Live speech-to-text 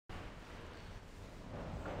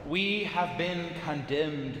We have been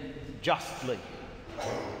condemned justly.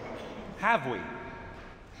 Have we?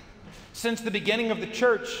 Since the beginning of the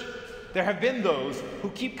church, there have been those who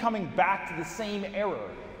keep coming back to the same error,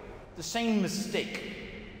 the same mistake.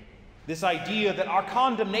 This idea that our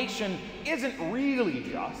condemnation isn't really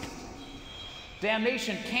just.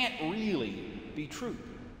 Damnation can't really be true.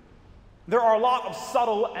 There are a lot of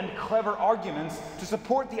subtle and clever arguments to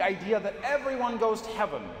support the idea that everyone goes to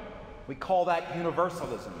heaven. We call that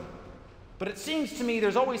universalism. But it seems to me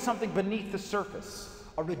there's always something beneath the surface,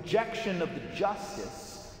 a rejection of the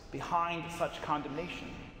justice behind such condemnation.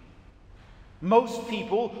 Most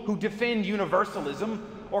people who defend universalism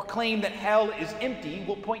or claim that hell is empty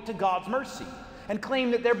will point to God's mercy and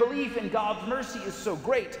claim that their belief in God's mercy is so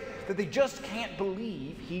great that they just can't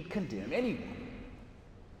believe he'd condemn anyone.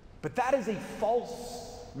 But that is a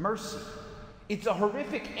false mercy. It's a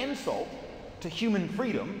horrific insult to human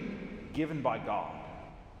freedom given by God.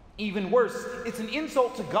 Even worse, it's an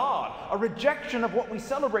insult to God, a rejection of what we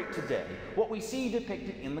celebrate today, what we see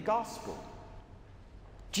depicted in the gospel.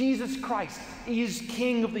 Jesus Christ is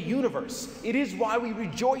King of the universe. It is why we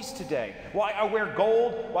rejoice today, why I wear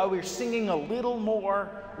gold, why we're singing a little more,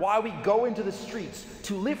 why we go into the streets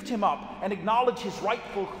to lift him up and acknowledge his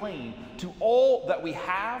rightful claim to all that we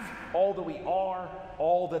have, all that we are,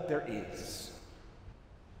 all that there is.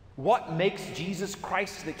 What makes Jesus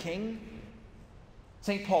Christ the King?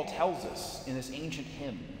 St. Paul tells us in this ancient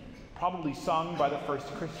hymn, probably sung by the first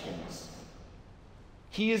Christians.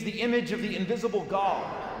 He is the image of the invisible God.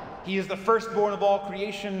 He is the firstborn of all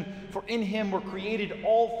creation, for in him were created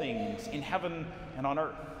all things in heaven and on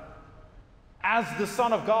earth. As the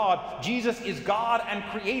Son of God, Jesus is God and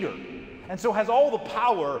Creator, and so has all the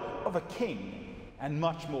power of a king and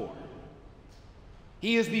much more.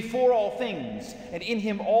 He is before all things, and in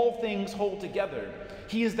him all things hold together.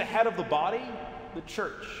 He is the head of the body, the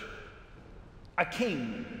church. A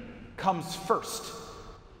king comes first,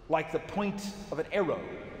 like the point of an arrow.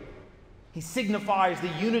 He signifies the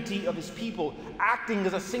unity of his people, acting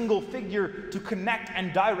as a single figure to connect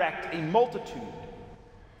and direct a multitude.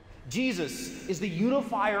 Jesus is the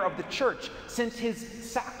unifier of the church, since his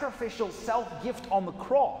sacrificial self-gift on the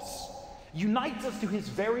cross unites us to his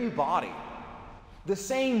very body, the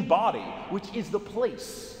same body which is the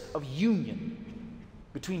place of union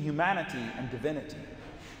between humanity and divinity.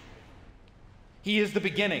 He is the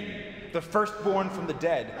beginning, the firstborn from the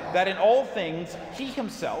dead, that in all things he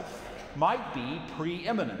himself might be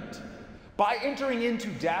preeminent. By entering into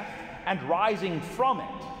death and rising from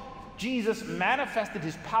it, Jesus manifested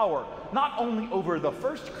his power not only over the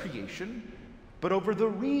first creation, but over the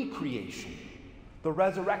recreation, the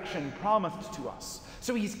resurrection promised to us.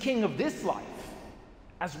 So he's king of this life,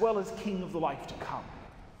 as well as king of the life to come.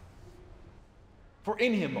 For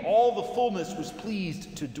in him all the fullness was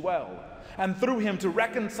pleased to dwell, and through him to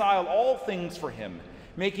reconcile all things for him,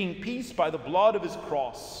 making peace by the blood of his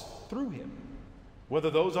cross through him, whether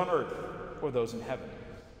those on earth or those in heaven.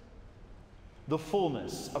 The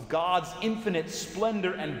fullness of God's infinite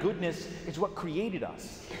splendor and goodness is what created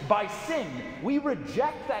us. By sin, we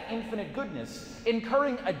reject that infinite goodness,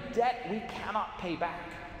 incurring a debt we cannot pay back.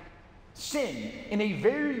 Sin, in a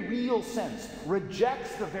very real sense,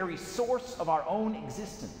 rejects the very source of our own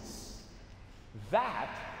existence. That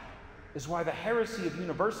is why the heresy of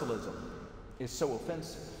universalism is so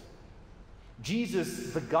offensive.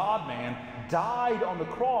 Jesus, the God-man, died on the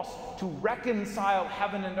cross to reconcile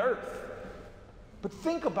heaven and earth. But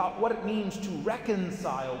think about what it means to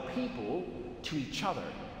reconcile people to each other.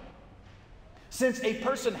 Since a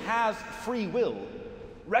person has free will,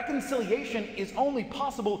 reconciliation is only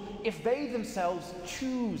possible if they themselves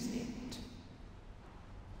choose it.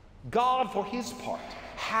 God, for his part,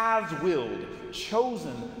 has willed,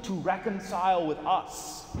 chosen to reconcile with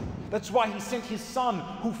us. That's why he sent his Son,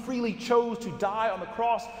 who freely chose to die on the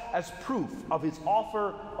cross as proof of his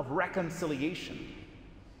offer of reconciliation.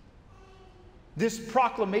 This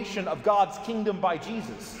proclamation of God's kingdom by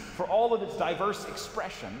Jesus, for all of its diverse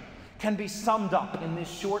expression, can be summed up in this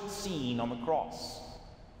short scene on the cross.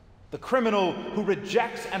 The criminal who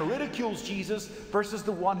rejects and ridicules Jesus versus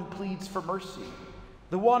the one who pleads for mercy.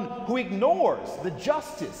 The one who ignores the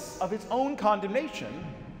justice of his own condemnation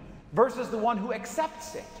versus the one who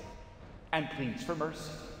accepts it and pleads for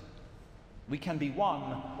mercy. We can be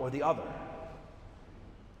one or the other.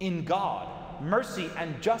 In God, mercy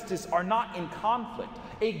and justice are not in conflict.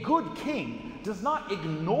 A good king does not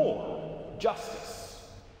ignore justice.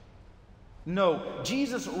 No,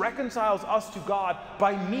 Jesus reconciles us to God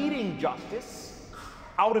by meeting justice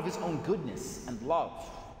out of his own goodness and love.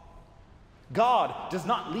 God does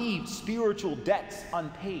not leave spiritual debts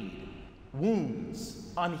unpaid.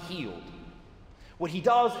 wounds unhealed. What he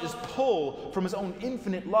does is pull from his own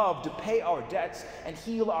infinite love to pay our debts and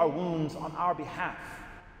heal our wounds on our behalf.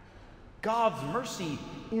 God's mercy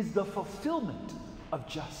is the fulfillment of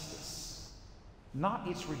justice, not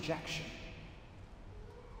its rejection.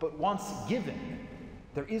 But once given,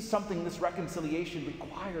 there is something this reconciliation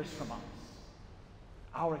requires from us: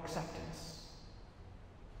 our acceptance.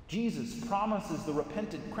 Jesus promises the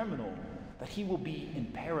repentant criminal that he will be in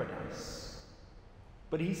paradise,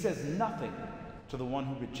 but he says nothing to the one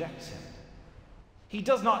who rejects him. He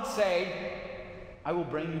does not say, "I will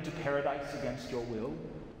bring you to paradise against your will."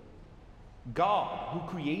 God, who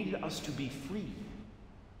created us to be free,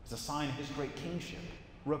 as a sign of his great kingship,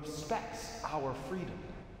 respects our freedom.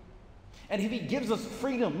 And if he gives us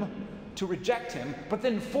freedom to reject him, but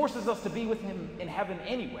then forces us to be with him in heaven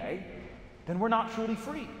anyway, then we're not truly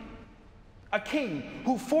free. A king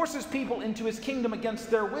who forces people into his kingdom against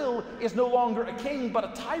their will is no longer a king, but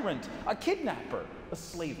a tyrant, a kidnapper, a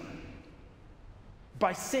slaver.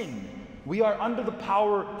 By sin, we are under the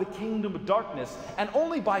power of the kingdom of darkness, and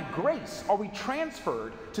only by grace are we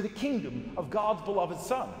transferred to the kingdom of God's beloved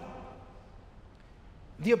Son.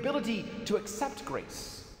 The ability to accept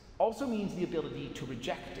grace also means the ability to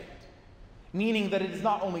reject it, meaning that it is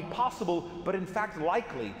not only possible, but in fact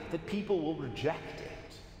likely that people will reject it.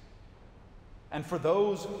 And for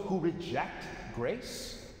those who reject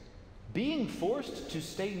grace, being forced to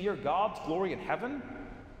stay near God's glory in heaven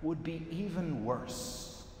would be even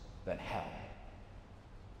worse than hell.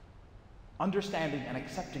 Understanding and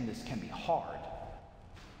accepting this can be hard.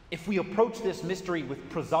 If we approach this mystery with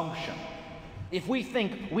presumption, if we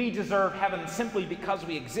think we deserve heaven simply because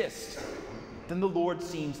we exist, then the Lord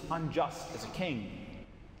seems unjust as a king.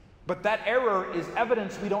 But that error is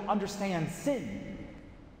evidence we don't understand sin.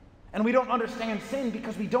 And we don't understand sin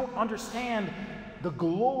because we don't understand the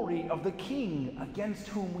glory of the King against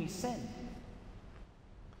whom we sin.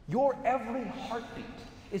 Your every heartbeat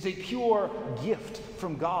is a pure gift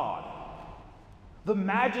from God. The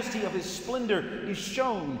majesty of his splendor is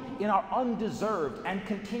shown in our undeserved and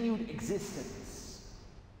continued existence.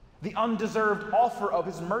 The undeserved offer of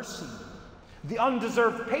his mercy. The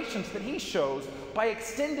undeserved patience that he shows by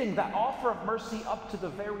extending that offer of mercy up to the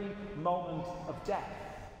very moment of death.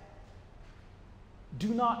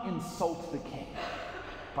 Do not insult the king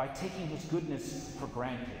by taking his goodness for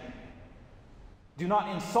granted. Do not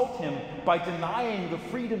insult him by denying the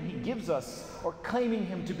freedom he gives us or claiming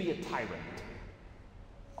him to be a tyrant.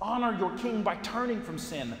 Honor your king by turning from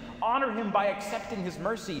sin. Honor him by accepting his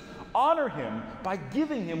mercy. Honor him by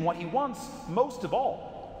giving him what he wants most of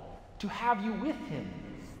all, to have you with him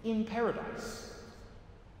in paradise.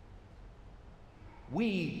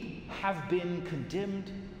 We have been condemned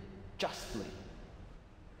justly.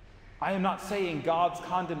 I am not saying God's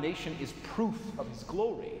condemnation is proof of his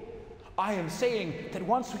glory. I am saying that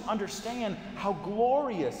once we understand how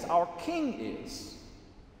glorious our King is,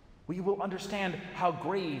 we will understand how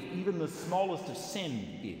grave even the smallest of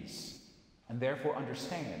sin is, and therefore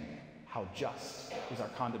understand how just is our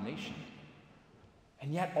condemnation.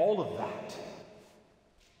 And yet all of that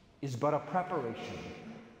is but a preparation,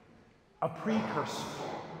 a precursor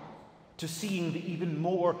to seeing the even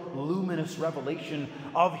more luminous revelation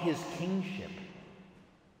of his kingship.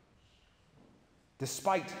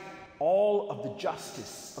 Despite all of the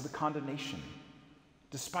justice of the condemnation,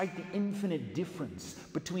 despite the infinite difference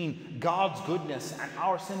between God's goodness and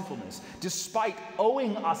our sinfulness, despite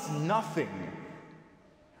owing us nothing,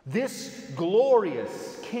 this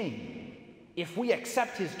glorious King, if we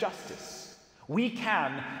accept his justice, we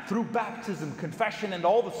can, through baptism, confession, and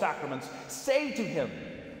all the sacraments, say to him,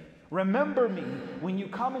 "Remember me when you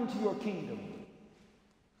come into your kingdom,"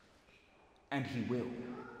 and he will.